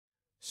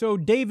So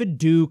David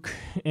Duke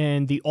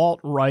and the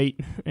alt-right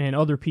and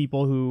other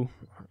people who,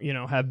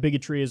 have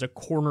bigotry as a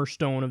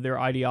cornerstone of their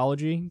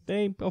ideology,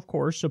 they, of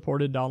course,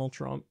 supported Donald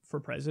Trump for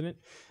president.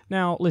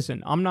 Now,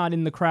 listen, I'm not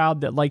in the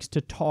crowd that likes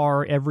to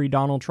tar every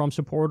Donald Trump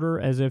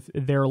supporter as if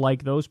they're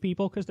like those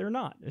people, because they're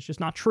not. It's just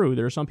not true.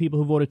 There are some people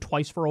who voted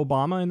twice for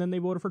Obama and then they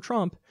voted for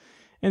Trump,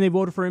 and they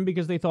voted for him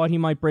because they thought he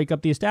might break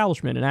up the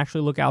establishment and actually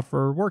look out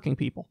for working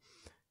people.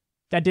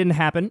 That didn't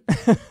happen.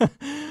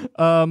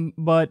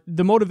 But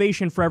the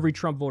motivation for every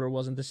Trump voter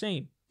wasn't the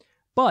same.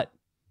 But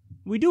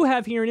we do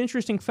have here an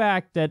interesting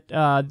fact that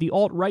the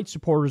alt-right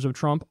supporters of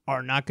Trump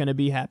are not going to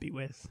be happy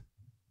with.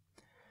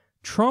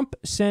 Trump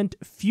sent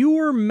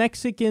fewer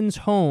Mexicans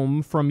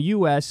home from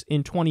U.S.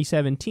 in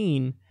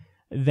 2017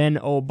 than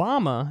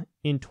Obama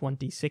in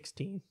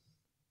 2016.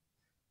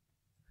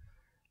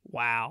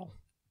 Wow.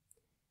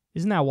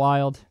 Isn't that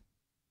wild?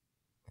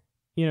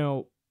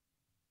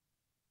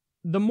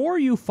 The more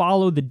you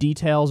follow the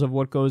details of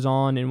what goes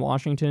on in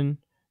Washington,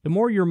 the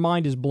more your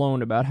mind is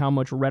blown about how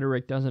much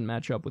rhetoric doesn't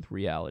match up with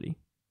reality.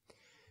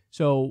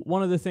 So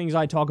one of the things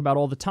I talk about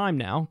all the time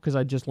now, because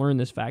I just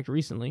learned this fact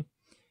recently,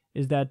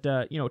 is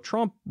that,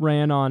 Trump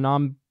ran on,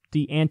 I'm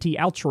the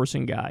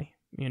anti-outsourcing guy.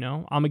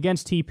 I'm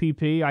against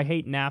TPP. I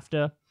hate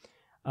NAFTA.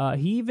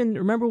 He even,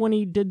 remember when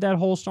he did that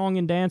whole song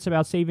and dance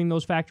about saving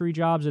those factory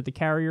jobs at the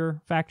Carrier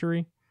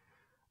factory?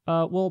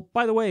 Well,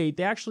 by the way,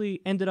 they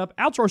actually ended up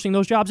outsourcing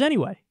those jobs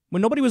anyway,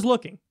 when nobody was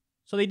looking.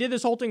 So they did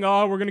this whole thing,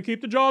 we're going to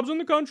keep the jobs in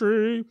the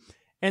country.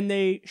 And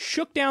they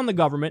shook down the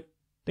government.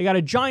 They got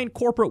a giant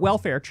corporate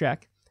welfare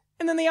check.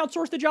 And then they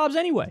outsourced the jobs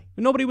anyway,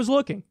 when nobody was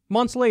looking,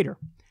 months later.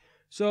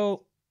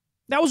 So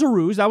that was a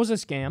ruse. That was a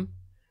scam.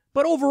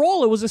 But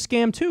overall, it was a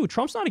scam too.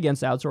 Trump's not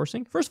against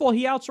outsourcing. First of all,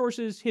 he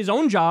outsources his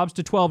own jobs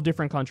to 12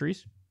 different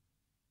countries.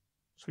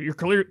 So you're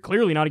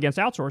clearly not against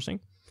outsourcing.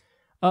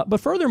 But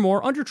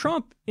furthermore, under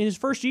Trump, in his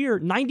first year,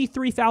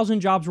 93,000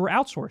 jobs were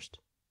outsourced.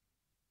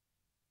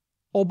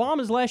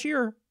 Obama's last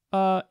year,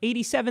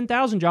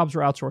 87,000 jobs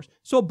were outsourced.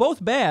 So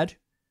both bad,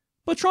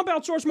 but Trump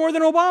outsourced more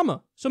than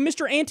Obama. So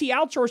Mr.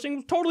 Anti-Outsourcing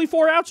was totally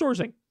for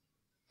outsourcing.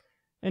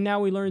 And now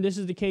we learn this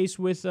is the case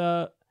with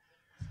the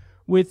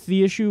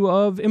issue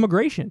of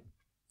immigration,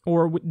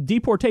 or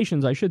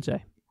deportations, I should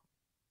say.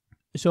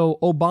 So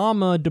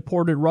Obama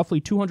deported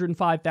roughly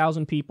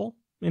 205,000 people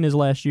in his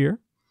last year.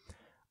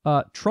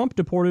 Trump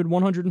deported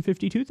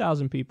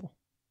 152,000 people.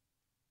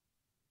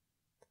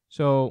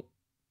 So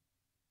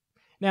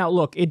now,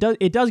 look, it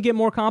does get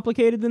more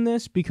complicated than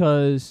this,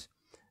 because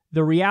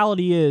the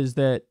reality is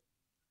that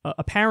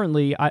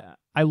apparently,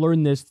 I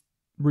learned this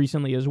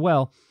recently as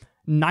well,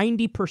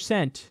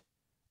 90%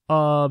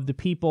 of the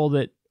people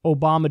that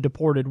Obama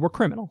deported were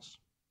criminals.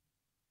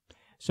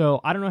 So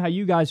I don't know how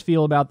you guys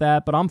feel about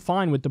that, but I'm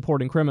fine with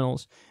deporting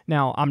criminals.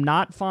 Now, I'm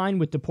not fine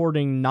with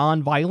deporting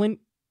non-violent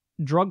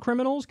drug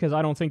criminals, because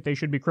I don't think they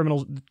should be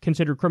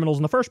considered criminals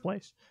in the first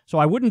place. So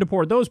I wouldn't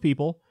deport those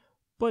people,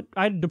 but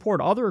I'd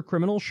deport other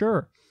criminals,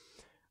 sure.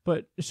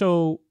 But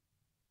so,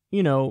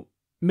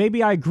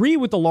 maybe I agree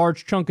with the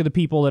large chunk of the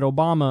people that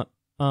Obama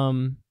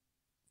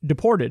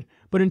deported.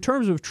 But in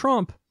terms of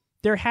Trump,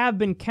 there have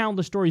been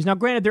countless stories. Now,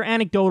 granted, they're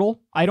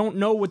anecdotal. I don't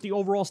know what the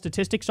overall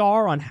statistics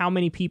are on how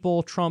many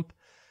people Trump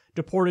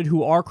deported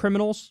who are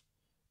criminals,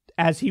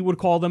 as he would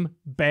call them,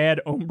 bad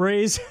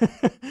hombres.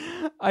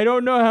 I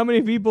don't know how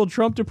many people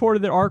Trump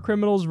deported that are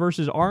criminals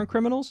versus aren't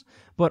criminals,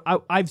 but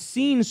I've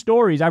seen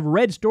stories, I've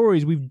read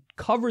stories, we've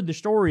covered the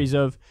stories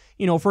of,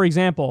 for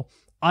example,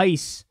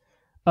 ICE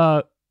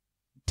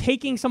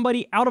taking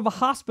somebody out of a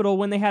hospital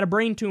when they had a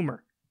brain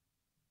tumor.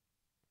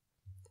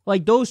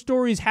 Like, those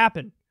stories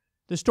happen.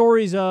 The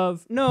stories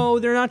of, no,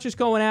 they're not just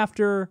going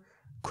after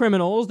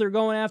criminals, they're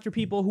going after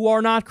people who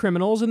are not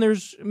criminals, and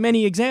there's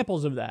many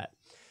examples of that.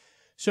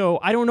 So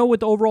I don't know what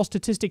the overall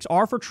statistics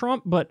are for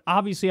Trump, but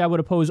obviously I would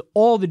oppose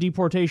all the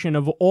deportation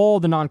of all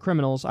the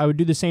non-criminals. I would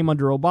do the same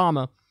under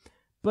Obama.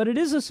 But it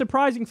is a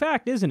surprising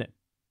fact, isn't it,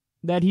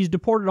 that he's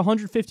deported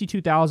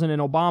 152,000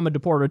 and Obama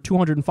deported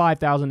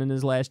 205,000 in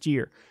his last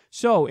year.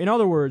 So, in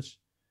other words,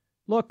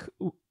 look,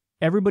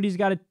 everybody's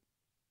got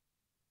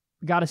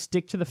to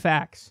stick to the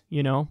facts,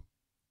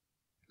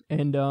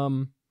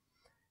 And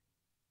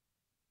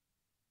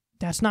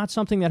that's not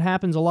something that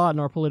happens a lot in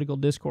our political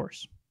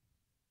discourse.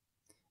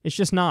 It's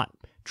just not.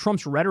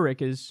 Trump's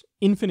rhetoric is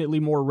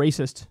infinitely more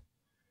racist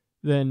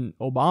than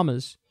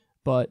Obama's,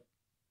 but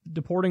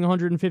deporting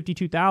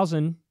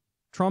 152,000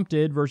 Trump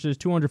did versus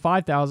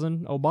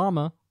 205,000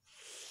 Obama,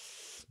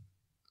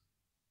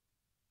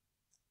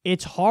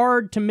 it's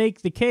hard to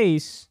make the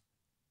case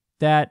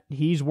that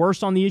he's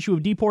worse on the issue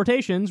of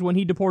deportations when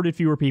he deported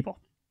fewer people.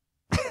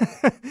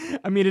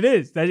 I mean, it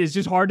is. That is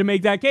just hard to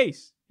make that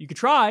case. You could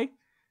try.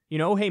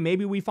 Hey,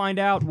 maybe we find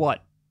out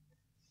what?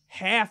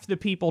 Half the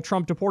people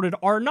Trump deported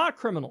are not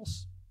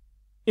criminals.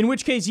 In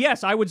which case,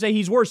 yes, I would say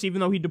he's worse,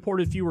 even though he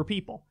deported fewer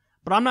people.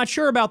 But I'm not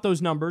sure about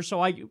those numbers,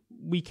 so I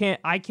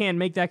can't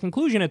make that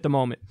conclusion at the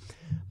moment.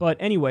 But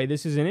anyway,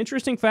 this is an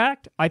interesting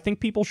fact. I think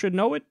people should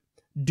know it.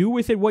 Do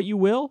with it what you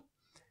will.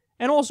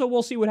 And also,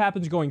 we'll see what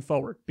happens going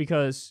forward,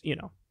 because,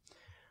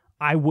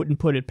 I wouldn't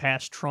put it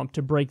past Trump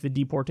to break the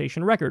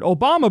deportation record.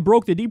 Obama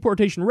broke the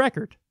deportation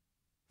record,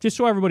 just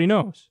so everybody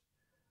knows.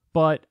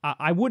 But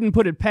I wouldn't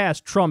put it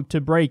past Trump to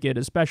break it,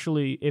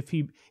 especially if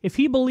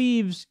he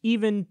believes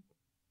even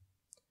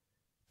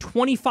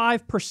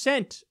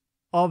 25%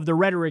 of the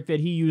rhetoric that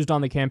he used on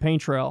the campaign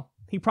trail.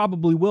 He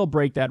probably will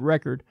break that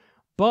record.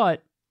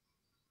 But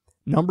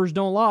numbers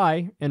don't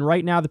lie, and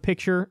right now the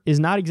picture is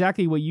not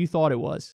exactly what you thought it was.